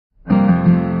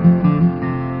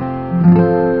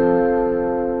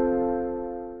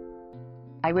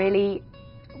really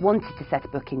wanted to set a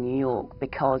book in New York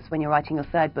because when you're writing your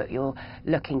third book, you're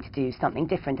looking to do something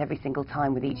different every single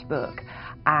time with each book.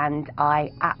 And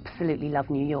I absolutely love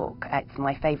New York. It's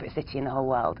my favourite city in the whole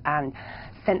world. And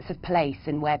sense of place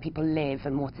and where people live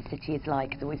and what a city is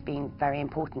like has always been very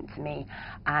important to me.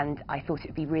 And I thought it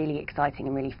would be really exciting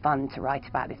and really fun to write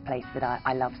about this place that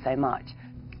I love so much.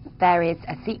 There is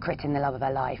a secret in the love of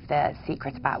her life, the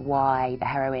secret about why the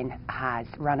heroine has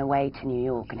run away to New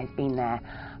York and has been there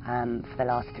for the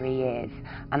last 3 years.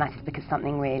 And that is because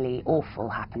something really awful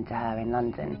happened to her in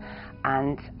London.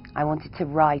 And I wanted to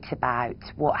write about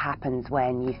what happens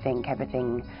when you think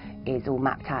everything is all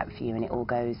mapped out for you and it all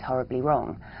goes horribly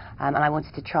wrong. And I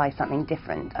wanted to try something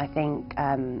different. I think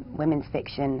women's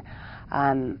fiction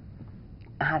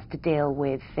has to deal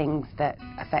with things that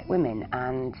affect women,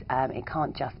 and it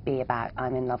can't just be about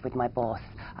I'm in love with my boss,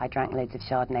 I drank loads of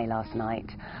Chardonnay last night,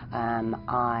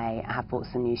 I have bought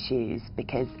some new shoes,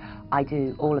 because I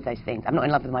do all of those things. I'm not in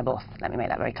love with my boss, let me make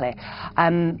that very clear.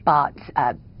 But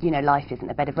you know, life isn't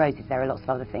a bed of roses. There are lots of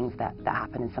other things that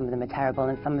happen, and some of them are terrible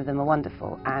and some of them are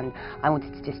wonderful. And I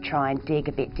wanted to just try and dig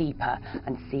a bit deeper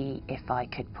and see if I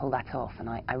could pull that off, and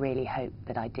I really hope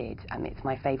that I did. It's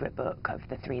my favourite book of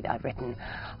the 3 that I've written.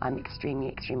 I'm extremely,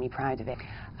 extremely proud of it.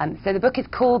 So the book is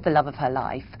called The Love of Her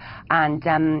Life,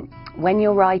 and when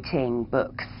you're writing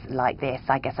books like this,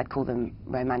 I guess I'd call them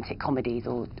romantic comedies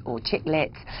or chick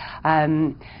lit,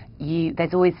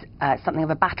 there's always something of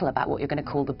a battle about what you're going to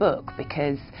call the book,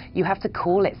 because you have to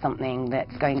call it something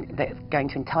that's going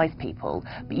to entice people,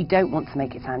 but you don't want to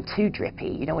make it sound too drippy,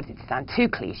 you don't want it to sound too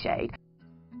cliched.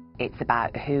 It's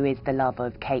about who is the love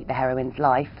of Kate, the heroine's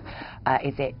life.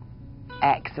 Is it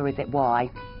X or is it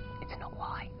Y? It's not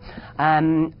Y.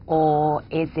 Or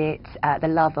is it the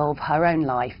love of her own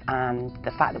life, and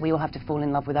the fact that we all have to fall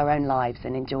in love with our own lives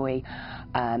and enjoy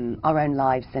our own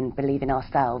lives and believe in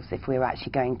ourselves if we're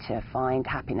actually going to find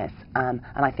happiness. And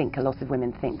I think a lot of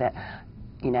women think that,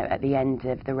 you know, at the end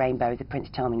of the rainbow is a Prince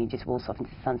Charming, you just waltz off into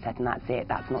the sunset and that's it.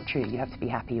 That's not true. You have to be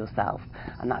happy yourself,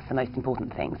 and that's the most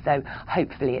important thing. So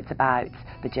hopefully it's about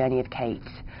the journey of Kate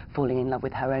falling in love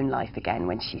with her own life again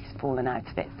when she's fallen out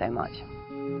of it so much.